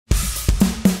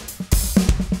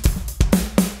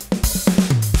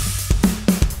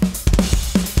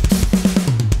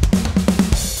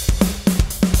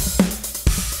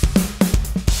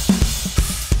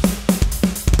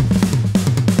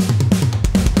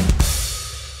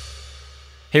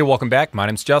Hey, welcome back. My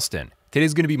name's Justin.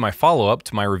 Today's going to be my follow-up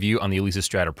to my review on the Alesis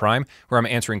Strata Prime, where I'm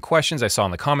answering questions I saw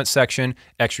in the comments section,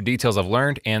 extra details I've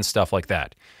learned, and stuff like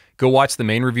that. Go watch the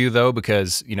main review though,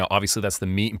 because, obviously that's the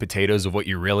meat and potatoes of what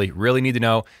you really need to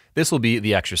know. This will be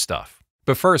the extra stuff.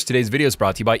 But first, today's video is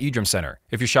brought to you by Edrum Center.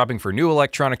 If you're shopping for new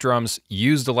electronic drums,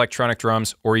 used electronic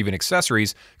drums, or even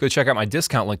accessories, go check out my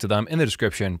discount link to them in the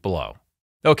description below.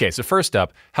 Okay, so first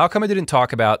up, how come I didn't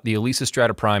talk about the Alesis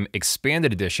Strata Prime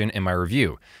Expanded Edition in my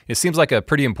review? It seems like a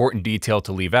pretty important detail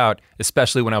to leave out,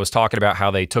 especially when I was talking about how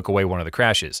they took away one of the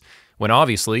crashes, when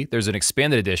obviously there's an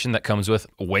Expanded Edition that comes with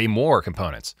way more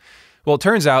components. Well, it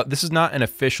turns out this is not an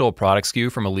official product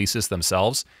SKU from Alesis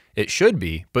themselves. It should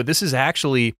be, but this is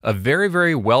actually a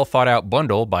very well thought out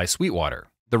bundle by Sweetwater.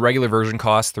 The regular version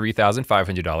costs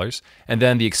 $3,500, and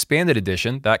then the Expanded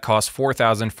Edition, that costs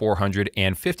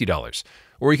 $4,450.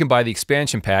 Or you can buy the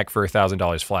expansion pack for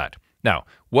 $1,000 flat. Now,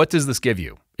 what does this give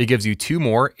you? It gives you two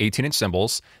more 18-inch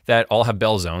cymbals that all have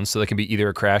bell zones, so they can be either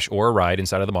a crash or a ride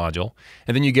inside of the module.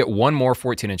 And then you get one more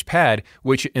 14-inch pad,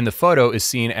 which in the photo is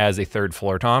seen as a third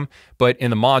floor tom, but in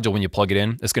the module, when you plug it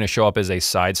in, it's going to show up as a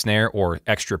side snare or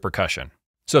extra percussion.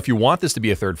 So if you want this to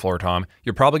be a third floor tom,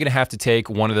 you're probably going to have to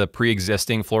take one of the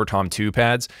pre-existing floor tom 2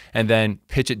 pads and then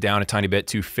pitch it down a tiny bit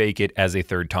to fake it as a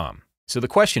third tom. So the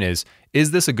question is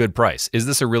this a good price? Is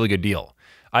this a really good deal?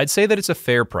 I'd say that it's a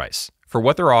fair price. For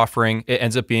what they're offering, it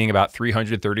ends up being about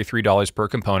 $333 per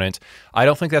component. I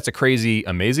don't think that's a crazy,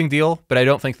 amazing deal, but I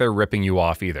don't think they're ripping you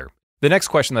off either. The next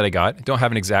question that I got, I don't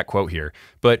have an exact quote here,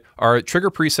 but are trigger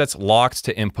presets locked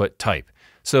to input type?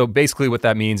 So basically what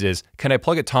that means is, can I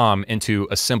plug a tom into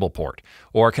a cymbal port?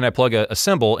 Or can I plug a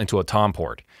cymbal into a tom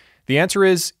port? The answer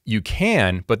is you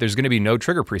can, but there's going to be no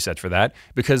trigger presets for that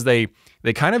because they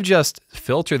kind of just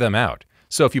filter them out.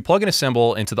 So if you plug in a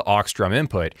cymbal into the aux drum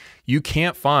input, you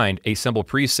can't find a cymbal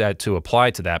preset to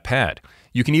apply to that pad.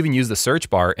 You can even use the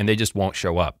search bar and they just won't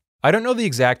show up. I don't know the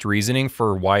exact reasoning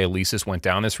for why Alesis went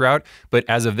down this route, but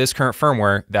as of this current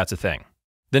firmware, that's a thing.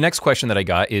 The next question that I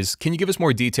got is, can you give us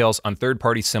more details on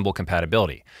third-party cymbal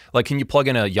compatibility? Like, can you plug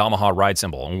in a Yamaha ride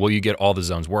cymbal and will you get all the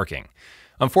zones working?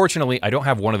 Unfortunately, I don't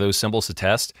have one of those cymbals to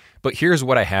test, but here's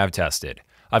what I have tested.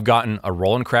 I've gotten a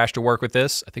Roland crash to work with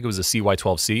this. I think it was a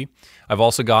CY12C. I've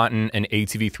also gotten an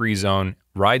ATV 3-zone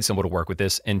ride cymbal to work with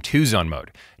this in 2-zone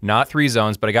mode. Not 3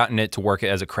 zones, but I gotten it to work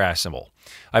as a crash cymbal.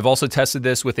 I've also tested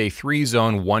this with a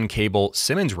 3-zone 1-cable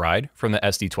Simmons ride from the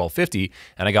SD1250,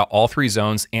 and I got all 3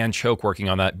 zones and choke working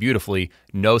on that beautifully,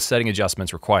 no setting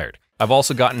adjustments required. I've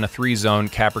also gotten a 3-zone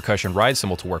cap percussion ride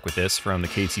cymbal to work with this from the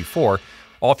KT4.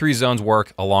 All 3 zones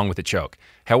work along with the choke.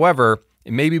 However,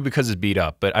 it may be because it's beat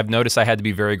up, but I've noticed I had to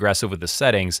be very aggressive with the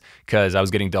settings because I was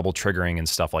getting double triggering and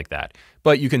stuff like that.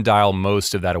 But you can dial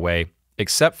most of that away,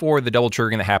 except for the double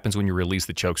triggering that happens when you release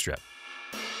the choke strip.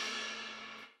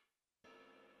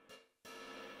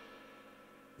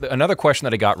 Another question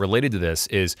that I got related to this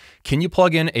is, can you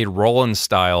plug in a Roland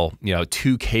style,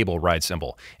 2-cable ride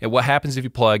cymbal? And what happens if you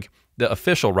plug the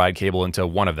official ride cable into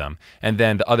one of them, and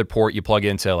then the other port you plug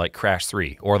into like Crash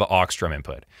 3 or the aux drum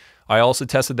input? I also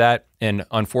tested that, and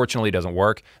unfortunately it doesn't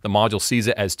work. The module sees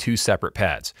it as 2 separate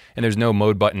pads, and there's no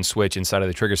mode button switch inside of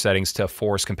the trigger settings to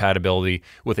force compatibility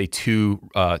with a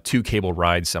two-cable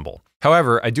ride cymbal.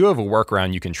 However, I do have a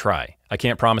workaround you can try. I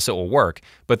can't promise it will work,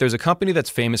 but there's a company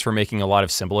that's famous for making a lot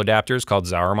of cymbal adapters called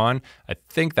Zauermann. I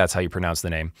think that's how you pronounce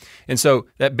the name. And so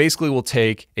that basically will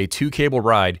take a 2-cable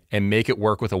ride and make it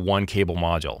work with a 1-cable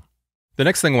module. The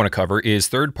next thing I want to cover is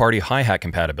third-party hi-hat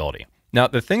compatibility. Now,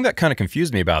 the thing that kind of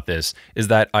confused me about this is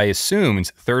that I assumed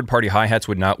third-party hi-hats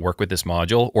would not work with this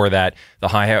module, or that the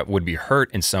hi-hat would be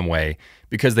hurt in some way,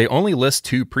 because they only list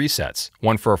 2 presets,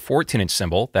 one for a 14-inch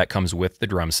cymbal that comes with the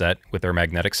drum set with their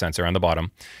magnetic sensor on the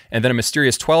bottom, and then a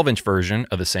mysterious 12-inch version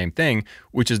of the same thing,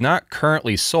 which is not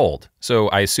currently sold. So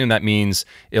I assume that means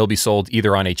it'll be sold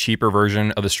either on a cheaper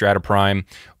version of the Strata Prime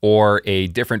or a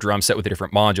different drum set with a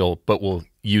different module, but will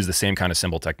use the same kind of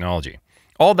cymbal technology.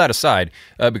 All that aside,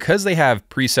 because they have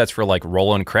presets for like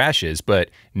Roland crashes,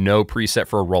 but no preset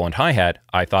for a Roland hi-hat,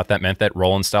 I thought that meant that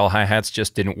Roland style hi-hats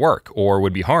just didn't work or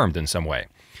would be harmed in some way.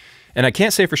 And I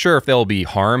can't say for sure if they'll be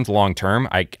harmed long term.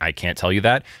 I can't tell you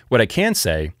that. What I can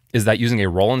say is that using a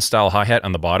Roland style hi-hat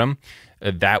on the bottom,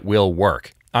 that will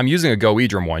work. I'm using a Go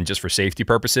Edrum one just for safety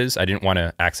purposes. I didn't want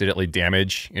to accidentally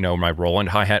damage, my Roland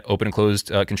hi-hat open and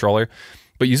closed controller.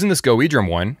 But using this Go Edrum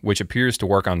one, which appears to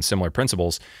work on similar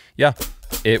principles, yeah,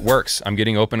 it works. I'm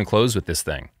getting open and closed with this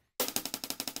thing.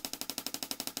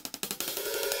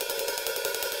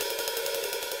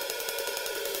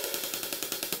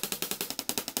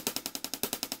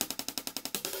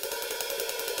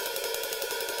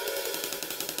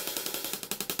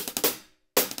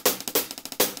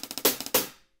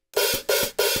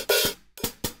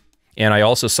 And I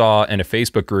also saw in a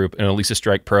Facebook group, an Alesis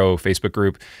Strike Pro Facebook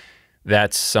group,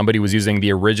 that somebody was using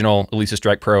the original Alesis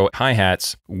Strike Pro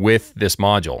hi-hats with this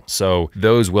module. So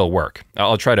those will work.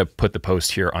 I'll try to put the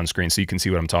post here on screen so you can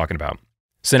see what I'm talking about.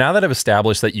 So now that I've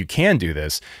established that you can do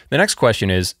this, the next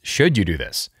question is, should you do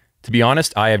this? To be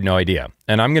honest, I have no idea.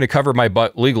 And I'm going to cover my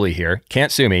butt legally here.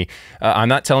 Can't sue me. I'm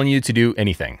not telling you to do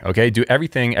anything, okay? Do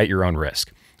everything at your own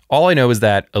risk. All I know is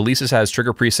that Alesis has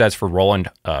trigger presets for Roland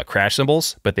crash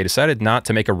cymbals, but they decided not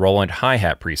to make a Roland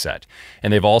hi-hat preset.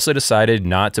 And they've also decided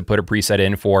not to put a preset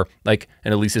in for like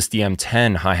an Alesis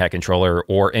DM10 hi-hat controller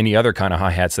or any other kind of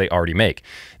hi-hats they already make.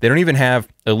 They don't even have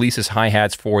Alesis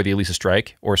hi-hats for the Alesis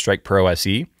Strike or Strike Pro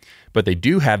SE, but they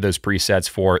do have those presets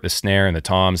for the snare and the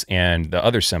toms and the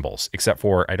other cymbals, except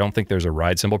for I don't think there's a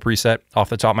ride cymbal preset off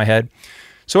the top of my head.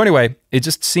 So anyway, it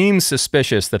just seems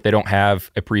suspicious that they don't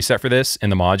have a preset for this in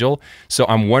the module. So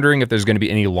I'm wondering if there's going to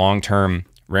be any long-term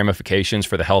ramifications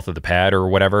for the health of the pad or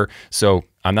whatever. So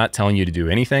I'm not telling you to do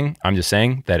anything. I'm just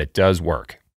saying that it does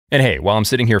work. And hey, while I'm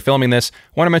sitting here filming this,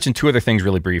 I want to mention two other things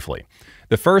really briefly.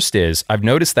 The first is I've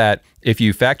noticed that if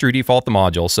you factory default the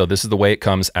module, so this is the way it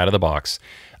comes out of the box,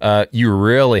 you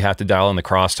really have to dial in the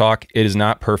crosstalk. It is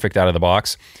not perfect out of the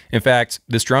box. In fact,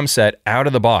 this drum set out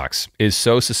of the box is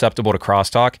so susceptible to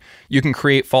crosstalk, you can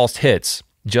create false hits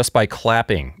just by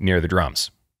clapping near the drums.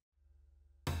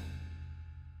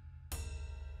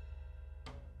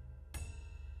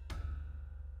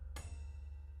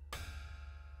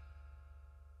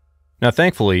 Now,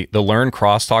 thankfully, the Learn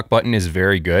Crosstalk button is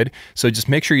very good, so just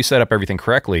make sure you set up everything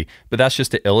correctly, but that's just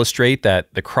to illustrate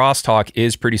that the crosstalk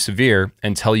is pretty severe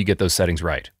until you get those settings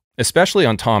right, especially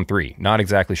on Tom 3, not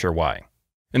exactly sure why.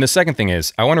 And the second thing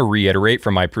is, I want to reiterate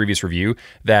from my previous review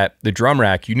that the drum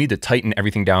rack, you need to tighten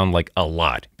everything down like a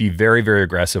lot. Be very, very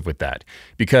aggressive with that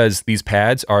because these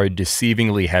pads are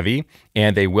deceivingly heavy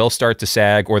and they will start to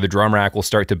sag or the drum rack will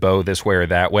start to bow this way or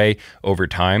that way over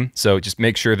time. So just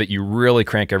make sure that you really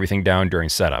crank everything down during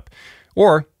setup.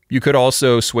 Or you could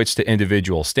also switch to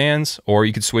individual stands, or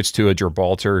you could switch to a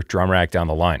Gibraltar drum rack down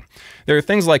the line. There are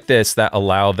things like this that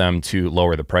allow them to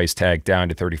lower the price tag down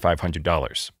to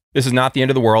 $3,500. This is not the end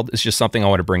of the world, it's just something I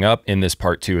want to bring up in this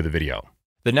part 2 of the video.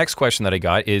 The next question that I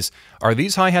got is, are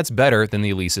these hi-hats better than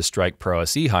the Alesis Strike Pro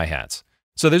SE hi-hats?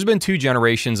 So there's been 2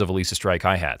 generations of Alesis Strike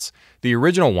hi-hats. The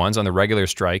original ones on the regular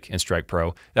Strike and Strike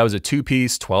Pro, that was a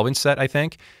 2-piece 12-inch set, I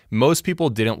think. Most people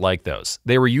didn't like those.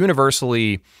 They were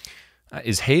universally,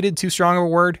 is hated too strong of a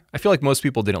word? I feel like most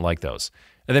people didn't like those.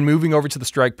 And then moving over to the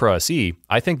Strike Pro SE,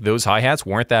 I think those hi-hats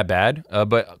weren't that bad,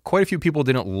 but quite a few people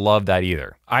didn't love that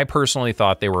either. I personally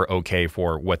thought they were okay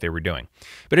for what they were doing.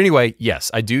 But anyway,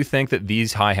 yes, I do think that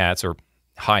these hi-hats, or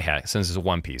hi-hat, since it's a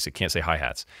one piece, it can't say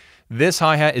hi-hats. This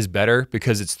hi-hat is better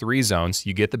because it's 3 zones.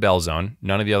 You get the bell zone.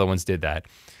 None of the other ones did that.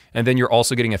 And then you're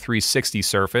also getting a 360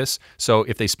 surface. So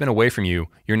if they spin away from you,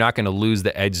 you're not going to lose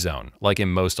the edge zone like in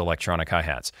most electronic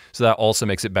hi-hats. So that also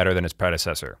makes it better than its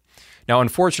predecessor. Now,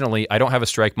 unfortunately, I don't have a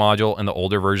Strike module in the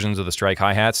older versions of the Strike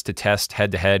hi-hats to test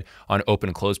head-to-head on open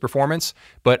and close performance,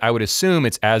 but I would assume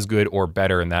it's as good or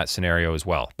better in that scenario as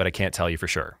well, but I can't tell you for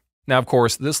sure. Now, of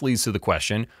course, this leads to the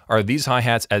question, are these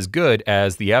hi-hats as good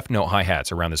as the F-Note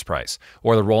hi-hats around this price,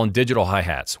 or the Roland Digital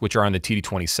hi-hats, which are on the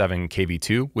TD27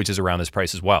 KV2, which is around this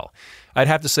price as well? I'd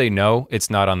have to say no,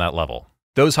 it's not on that level.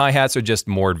 Those hi-hats are just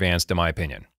more advanced in my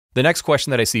opinion. The next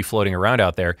question that I see floating around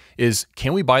out there is,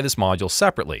 can we buy this module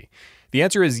separately? The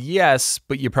answer is yes,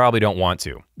 but you probably don't want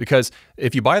to, because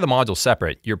if you buy the module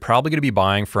separate, you're probably going to be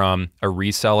buying from a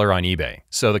reseller on eBay.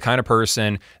 So the kind of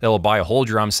person that will buy a whole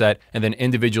drum set and then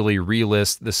individually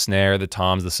relist the snare, the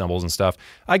toms, the cymbals and stuff.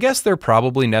 I guess they're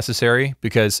probably necessary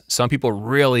because some people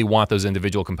really want those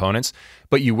individual components,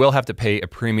 but you will have to pay a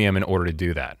premium in order to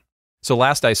do that. So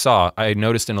last I saw, I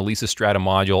noticed an Alesis Strata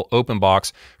module open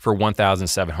box for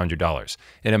 $1,700.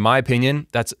 And in my opinion,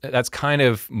 that's kind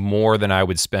of more than I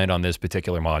would spend on this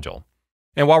particular module.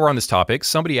 And while we're on this topic,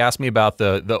 somebody asked me about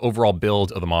the overall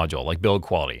build of the module, like build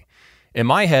quality. In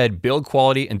my head, build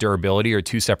quality and durability are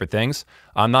 2 separate things.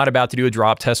 I'm not about to do a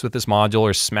drop test with this module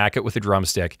or smack it with a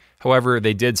drumstick. However,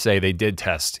 they did say they did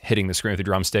test hitting the screen with a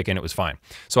drumstick and it was fine.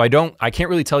 So I can't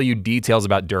really tell you details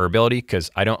about durability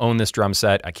because I don't own this drum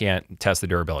set. I can't test the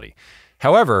durability.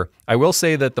 However, I will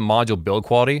say that the module build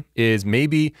quality is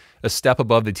maybe a step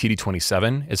above the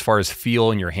TD27 as far as feel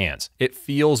in your hands. It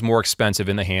feels more expensive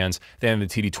in the hands than the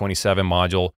TD27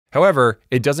 module. However,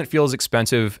 it doesn't feel as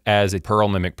expensive as a Pearl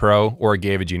Mimic Pro or a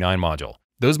Gave G9 module.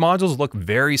 Those modules look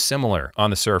very similar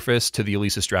on the surface to the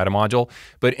Alesis Strata module,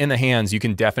 but in the hands, you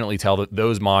can definitely tell that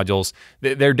those modules,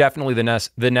 they're definitely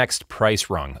the next price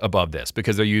rung above this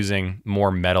because they're using more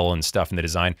metal and stuff in the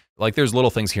design. Like there's little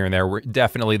things here and there where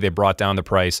definitely they brought down the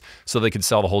price so they could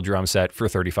sell the whole drum set for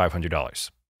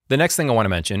 $3,500. The next thing I want to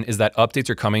mention is that updates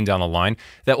are coming down the line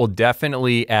that will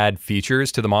definitely add features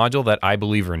to the module that I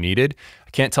believe are needed. I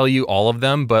can't tell you all of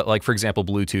them, but like for example,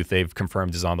 Bluetooth, they've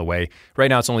confirmed is on the way. Right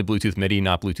now it's only Bluetooth MIDI,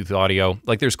 not Bluetooth audio.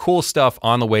 Like there's cool stuff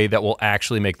on the way that will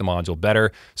actually make the module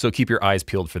better, so keep your eyes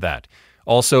peeled for that.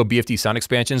 Also, BFD sound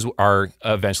expansions are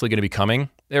eventually going to be coming.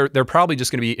 They're probably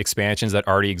just going to be expansions that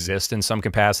already exist in some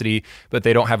capacity, but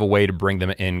they don't have a way to bring them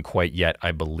in quite yet,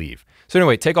 I believe. So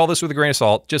anyway, take all this with a grain of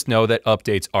salt. Just know that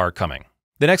updates are coming.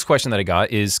 The next question that I got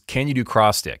is, can you do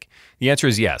cross stick? The answer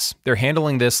is yes. They're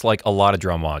handling this like a lot of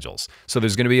drum modules. So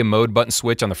there's going to be a mode button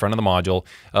switch on the front of the module.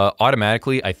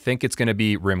 Automatically, I think it's going to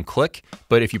be rim click,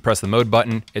 but if you press the mode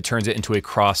button, it turns it into a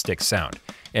cross stick sound.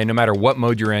 And no matter what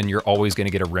mode you're in, you're always going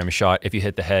to get a rim shot if you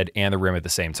hit the head and the rim at the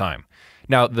same time.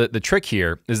 Now, the trick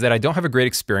here is that I don't have a great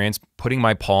experience putting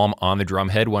my palm on the drum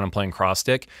head when I'm playing cross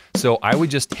stick, so I would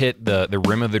just hit the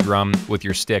rim of the drum with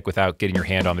your stick without getting your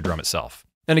hand on the drum itself.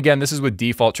 And again, this is with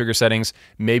default trigger settings.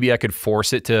 Maybe I could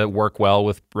force it to work well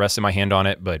with resting my hand on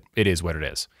it, but it is what it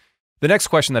is. The next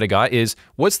question that I got is,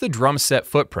 what's the drum set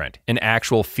footprint in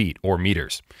actual feet or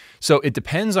meters? So it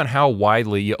depends on how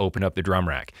widely you open up the drum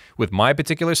rack. With my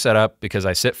particular setup, because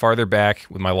I sit farther back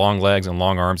with my long legs and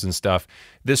long arms and stuff,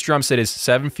 this drum set is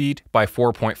 7 feet by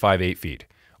 4.58 feet,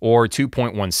 or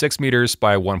 2.16 meters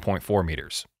by 1.4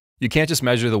 meters. You can't just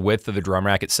measure the width of the drum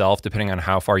rack itself depending on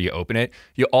how far you open it.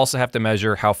 You also have to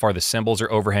measure how far the cymbals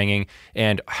are overhanging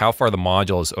and how far the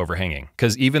module is overhanging.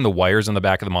 Because even the wires on the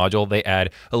back of the module, they add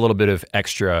a little bit of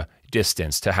extra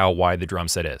distance to how wide the drum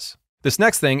set is. This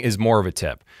next thing is more of a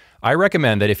tip. I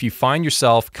recommend that if you find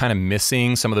yourself kind of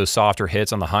missing some of those softer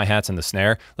hits on the hi-hats and the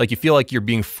snare, like you feel like you're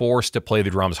being forced to play the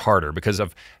drums harder because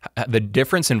of the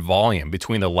difference in volume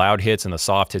between the loud hits and the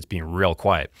soft hits being real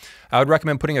quiet, I would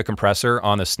recommend putting a compressor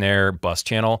on the snare bus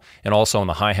channel and also on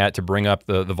the hi-hat to bring up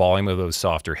the volume of those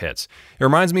softer hits. It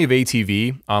reminds me of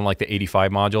ATV on like the 85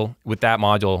 module. With that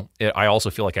module, I also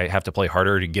feel like I have to play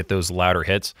harder to get those louder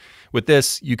hits. With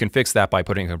this, you can fix that by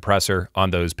putting a compressor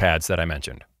on those pads that I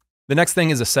mentioned. The next thing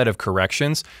is a set of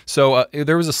corrections. So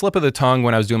there was a slip of the tongue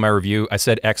when I was doing my review. I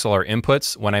said XLR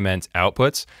inputs when I meant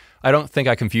outputs. I don't think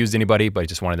I confused anybody, but I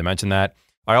just wanted to mention that.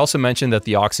 I also mentioned that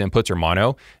the aux inputs are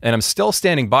mono, and I'm still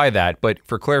standing by that, but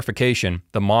for clarification,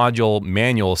 the module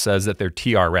manual says that they're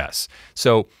TRS.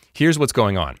 So here's what's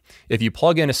going on. If you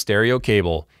plug in a stereo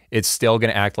cable, it's still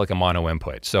going to act like a mono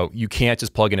input. So you can't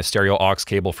just plug in a stereo aux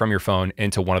cable from your phone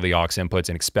into one of the aux inputs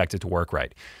and expect it to work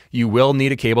right. You will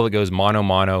need a cable that goes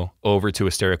mono-mono over to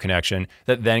a stereo connection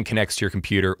that then connects to your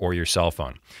computer or your cell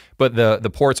phone. But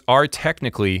the ports are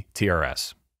technically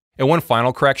TRS. And one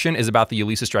final correction is about the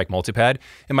Alesis Strike Multipad.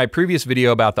 In my previous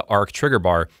video about the ARC trigger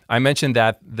bar, I mentioned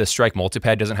that the Strike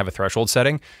Multipad doesn't have a threshold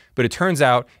setting, but it turns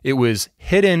out it was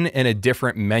hidden in a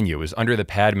different menu. It was under the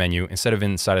pad menu instead of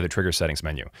inside of the trigger settings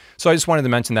menu. So I just wanted to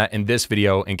mention that in this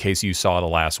video in case you saw the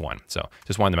last one. So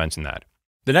just wanted to mention that.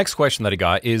 The next question that I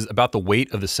got is about the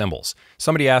weight of the cymbals.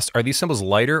 Somebody asked, are these cymbals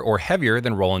lighter or heavier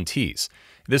than Roland T's?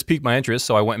 This piqued my interest,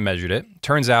 so I went and measured it.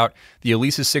 Turns out the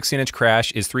Alesis 16-inch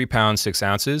crash is 3 pounds 6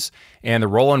 ounces, and the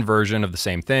Roland version of the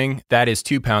same thing, that is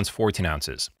 2 pounds 14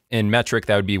 ounces. In metric,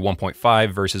 that would be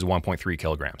 1.5 versus 1.3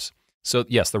 kilograms. So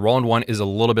yes, the Roland one is a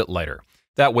little bit lighter.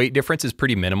 That weight difference is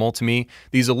pretty minimal to me.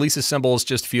 These Alesis cymbals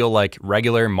just feel like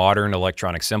regular modern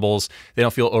electronic cymbals. They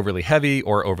don't feel overly heavy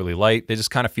or overly light. They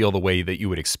just kind of feel the way that you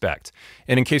would expect.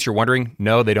 And in case you're wondering,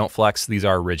 no, they don't flex. These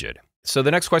are rigid. So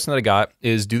the next question that I got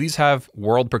is, do these have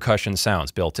world percussion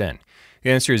sounds built in?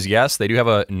 The answer is yes. They do have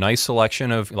a nice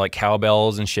selection of like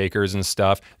cowbells and shakers and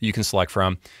stuff you can select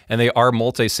from, and they are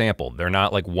multi-sampled. They're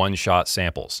not like one-shot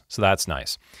samples, so that's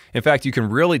nice. In fact, you can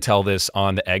really tell this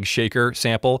on the egg shaker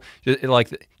sample.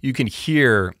 Like you can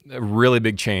hear a really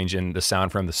big change in the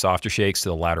sound from the softer shakes to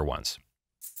the louder ones.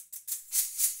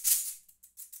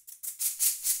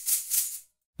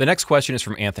 The next question is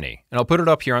from Anthony, and I'll put it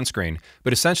up here on screen,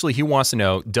 but essentially he wants to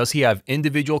know, does he have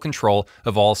individual control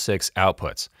of all 6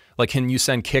 outputs? Like, can you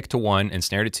send kick to 1 and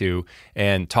snare to 2,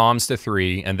 and toms to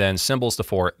 3, and then cymbals to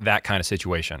 4, that kind of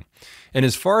situation? And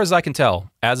as far as I can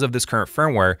tell, as of this current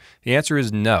firmware, the answer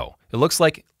is no. It looks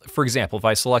like, for example, if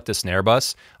I select a snare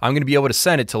bus, I'm going to be able to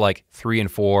send it to like 3 and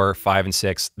 4, 5 and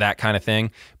 6, that kind of thing,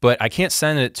 but I can't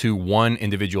send it to one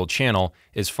individual channel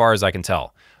as far as I can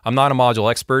tell. I'm not a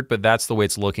module expert, but that's the way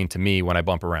it's looking to me when I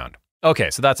bump around.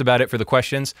 Okay, so that's about it for the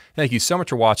questions. Thank you so much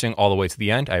for watching all the way to the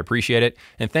end. I appreciate it.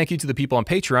 And thank you to the people on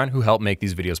Patreon who help make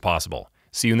these videos possible.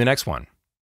 See you in the next one.